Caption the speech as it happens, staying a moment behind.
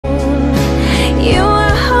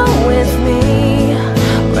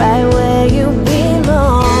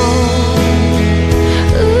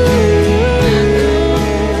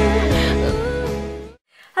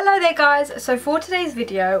guys, so for today's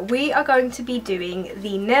video we are going to be doing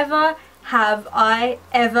the never have I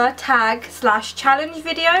ever tag / challenge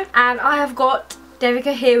video, and I have got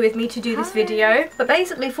Devika here with me to do this video. But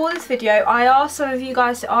basically for this video I asked some of you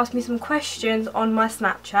guys to ask me some questions on my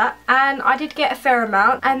Snapchat, and I did get a fair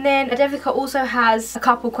amount, and then Devika also has a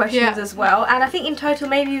couple questions as well, and I think in total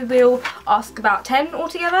maybe we'll ask about 10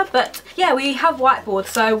 altogether. But yeah, we have whiteboards,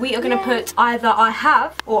 so we are going to put either I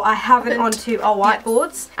have or I haven't onto our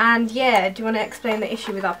whiteboards. And yeah, do you want to explain the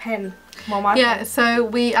issue with our pen? Well, pen. So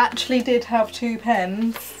we actually did have 2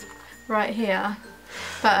 pens right here,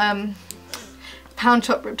 but Pound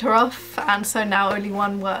Shop ripped her off, and so now only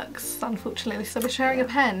one works, unfortunately. So we're sharing a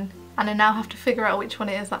pen, and I now have to figure out which one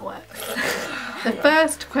it is that works. The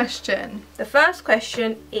first question. The first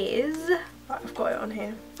question is... Right, I've got it on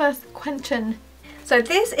here. First question. So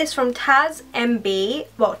this is from TazMB,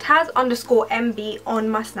 well Taz_MB on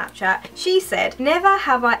my Snapchat. She said, never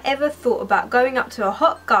have I ever thought about going up to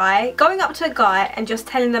a guy and just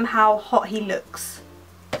telling them how hot he looks.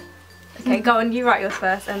 Okay, go on, you write yours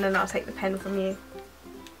first and then I'll take the pen from you.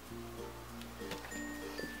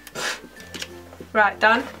 Right,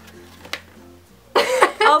 done?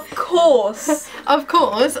 Of course. Of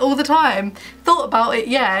course, all the time. Thought about it,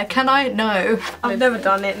 yeah. Can I? No. I've never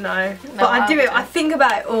done it, no. But I do it, I think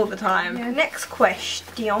about it all the time. Yeah. Next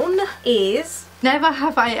question is... Never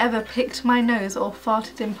have I ever picked my nose or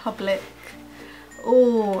farted in public.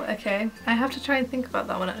 Oh, okay. I have to try and think about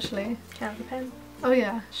that one actually. Can I have the pen? Oh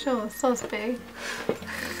yeah, sure, Sosby.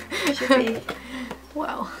 Should be.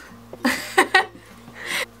 Well.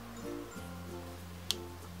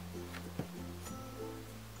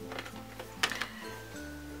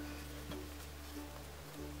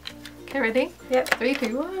 Okay, ready? Yep. 3,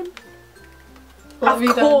 2, 1.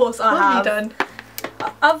 Of course I have. What have you done?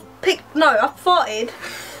 I've picked... No, I've farted.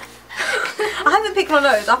 I haven't picked my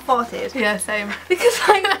nose, I've farted. Yeah, same.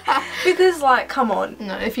 Because like, come on.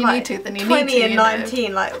 No, if you like, need to, then you 20 need to. and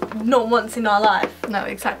 19, like, not once in our life. No,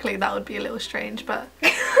 exactly. That would be a little strange, but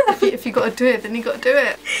if you got to do it, then you got to do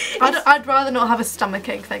it. I'd rather not have a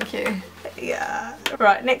stomachache, thank you. Yeah.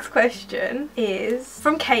 Right, next question is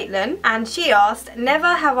from Caitlin, and she asked, never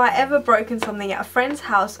have I ever broken something at a friend's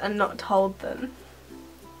house and not told them.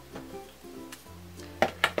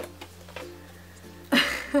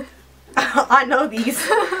 I know these.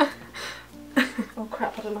 Oh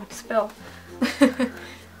crap, I don't know how to spell.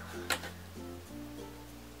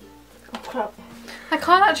 Oh crap. I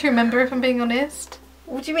can't actually remember, if I'm being honest.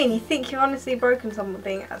 What do you mean? You think you've honestly broken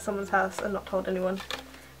something at someone's house and not told anyone?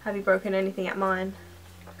 Have you broken anything at mine?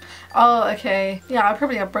 Oh, okay. Yeah, I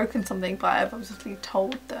probably have broken something, but I've obviously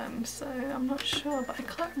told them, so I'm not sure, but I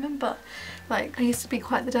can't remember. Like, I used to be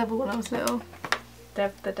quite the devil when I was little.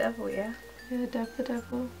 Dev the devil, yeah? Yeah, Dev the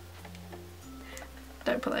devil.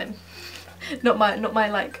 Don't put that in. Not my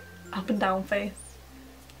like up and down face.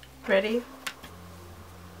 Ready?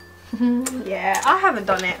 Yeah, I haven't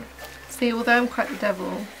done it. See, although I'm quite the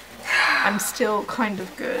devil, I'm still kind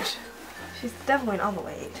of good. She's the devil in other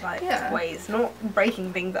ways, like ways, not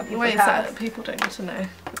breaking things that people ways have. that people don't need to know.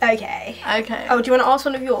 Okay. Okay. Oh, do you want to ask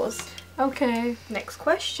one of yours? Okay. Next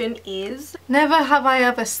question is... Never have I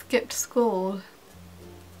ever skipped school.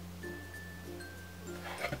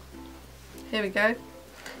 Here we go.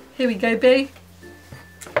 Here we go, B.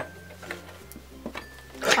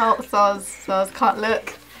 Oh, Soz, can't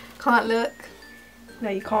look. Can't look. No,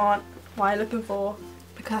 you can't. Why are you looking for?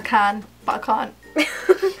 Because I can, but I can't.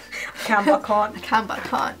 I can, but I can't. I can, but I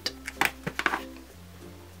can't.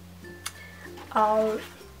 Oh,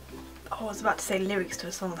 I was about to say lyrics to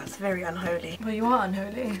a song that's very unholy. Well, you are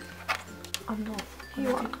unholy. I'm not.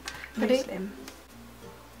 You are. Muslim.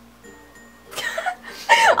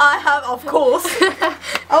 I have, of course.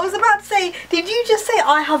 I was about to say, did you just say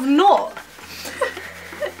I have not?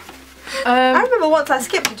 I remember once I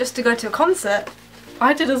skipped just to go to a concert.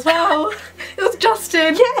 I did as well. It was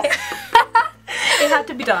Justin. Yeah. It had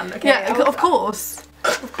to be done, okay? Yeah, of course.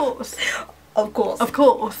 Of course. Of course. Of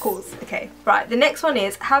course. Of course. Okay, right. The next one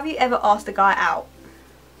is, have you ever asked a guy out?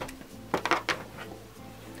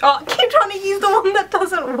 Oh, I keep trying to use the one that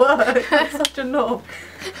doesn't work. I'm such a knob.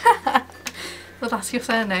 Well, that's your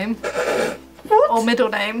surname. What? Or middle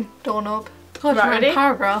name, doorknob. God, right, you're in ready?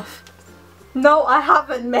 Paragraph. No, I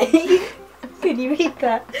haven't, mate. Can you read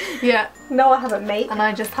that? Yeah. No, I haven't, mate. And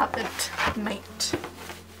I just haven't, mate.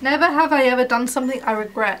 Never have I ever done something I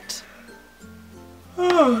regret.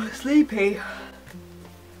 Oh, sleepy.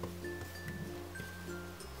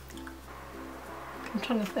 I'm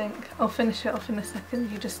trying to think. I'll finish it off in a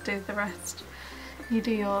second. You just do the rest. You do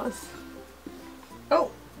yours. Oh.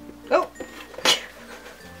 Oh.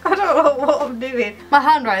 I don't know what I'm doing. My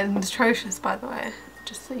handwriting is atrocious, by the way.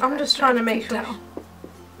 Just so you I'm guys just trying to know, make if you sure. can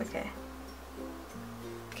Okay.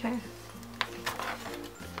 tell. Okay.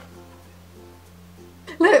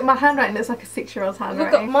 Look, my handwriting looks like a 6-year-old's Look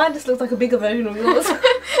handwriting. at mine. Just looks like a bigger version of yours.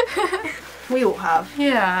 We all have.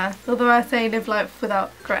 Yeah, although I say live life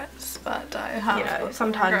without regrets, but I have. You know, lots of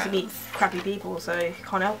sometimes you meet regrets. crappy people, so you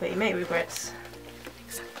can't help it. You make regrets.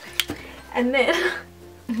 Exactly. And then,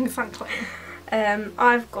 Exactly.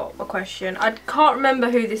 I've got a question. I can't remember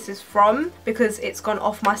who this is from because it's gone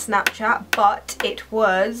off my Snapchat, but it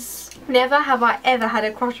was, never have I ever had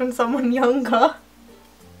a crush on someone younger.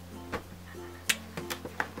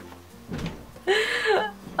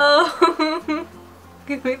 Oh,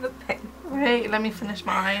 give me the pen. Wait, let me finish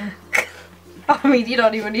mine. I mean, you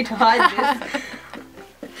don't even need to hide this.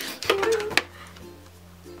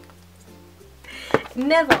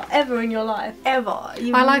 Never, ever in your life, ever.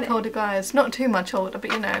 I like older guys. Not too much older, but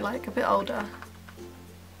you know, like a bit older.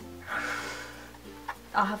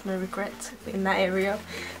 I have no regrets in that area.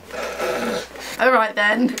 Alright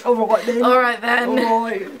then. Alright then. Alright then.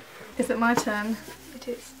 Alright. Is it my turn? It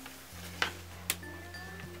is.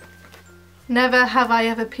 Never have I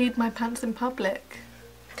ever peed my pants in public.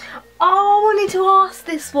 Oh, I wanted to ask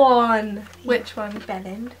this one. Which one? Bell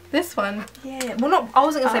end. This one. Yeah. Well, not. I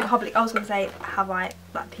wasn't gonna say public. I was gonna say, have I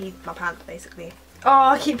like peed my pants, basically. Oh,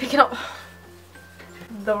 I keep picking up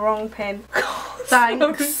the wrong pen.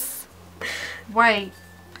 Thanks. Wait.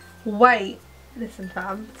 Wait. Listen,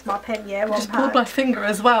 fam. It's my pen. Yeah. I One just pulled pack. my finger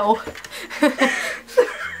as well.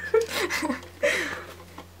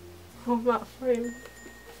 Oh, that frame.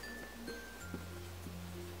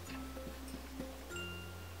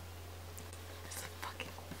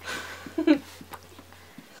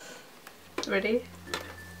 Ready?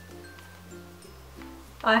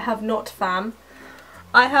 I have not, fam.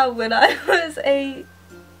 I have when I was a...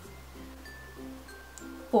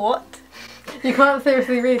 What? You can't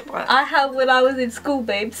seriously read what? I have when I was in school,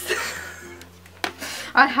 babes.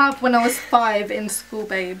 I have when I was 5 in School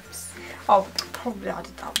Babes. Oh, probably I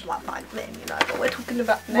did that like back then, you know, but we're talking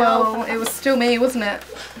about now. Well, it was still me, wasn't it?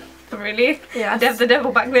 Really? Yeah. Dev the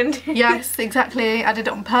devil back then too. Yes, exactly. I did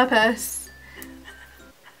it on purpose.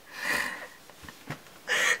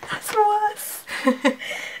 That's worse.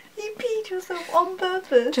 You peed yourself on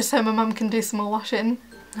purpose. Just so my mum can do some more washing.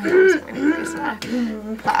 No, that wasn't really gross,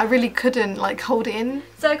 no. But I really couldn't like hold it in.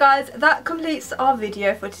 So guys, that completes our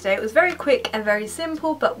video for today. It was very quick and very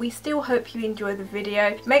simple, but we still hope you enjoyed the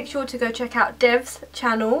video. Make sure to go check out Dev's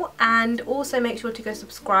channel and also make sure to go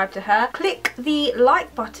subscribe to her. Click the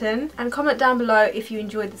like button and comment down below if you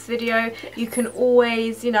enjoyed this video. You can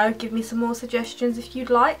always, you know, give me some more suggestions if you'd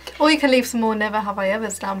like. Or you can leave some more never have I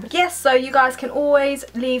ever's down below. Yes, so you guys can always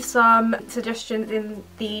leave some suggestions in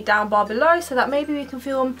the down bar below so that maybe we can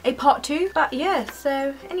film a part 2. But yeah,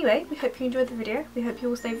 so anyway, we hope you enjoyed the video. We hope you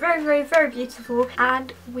all stay very, very, very beautiful,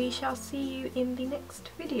 and we shall see you in the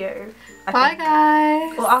next video. Bye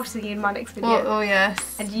guys. Or I'll see you in my next video. Oh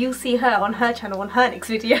yes. And you'll see her on her channel on her next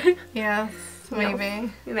video. Yes,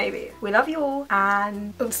 maybe. Maybe. We love you all,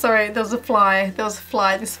 and Oh, sorry, there was a fly. There was a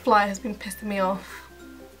fly. This fly has been pissing me off.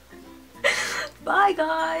 bye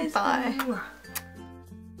guys. Bye. Mwah.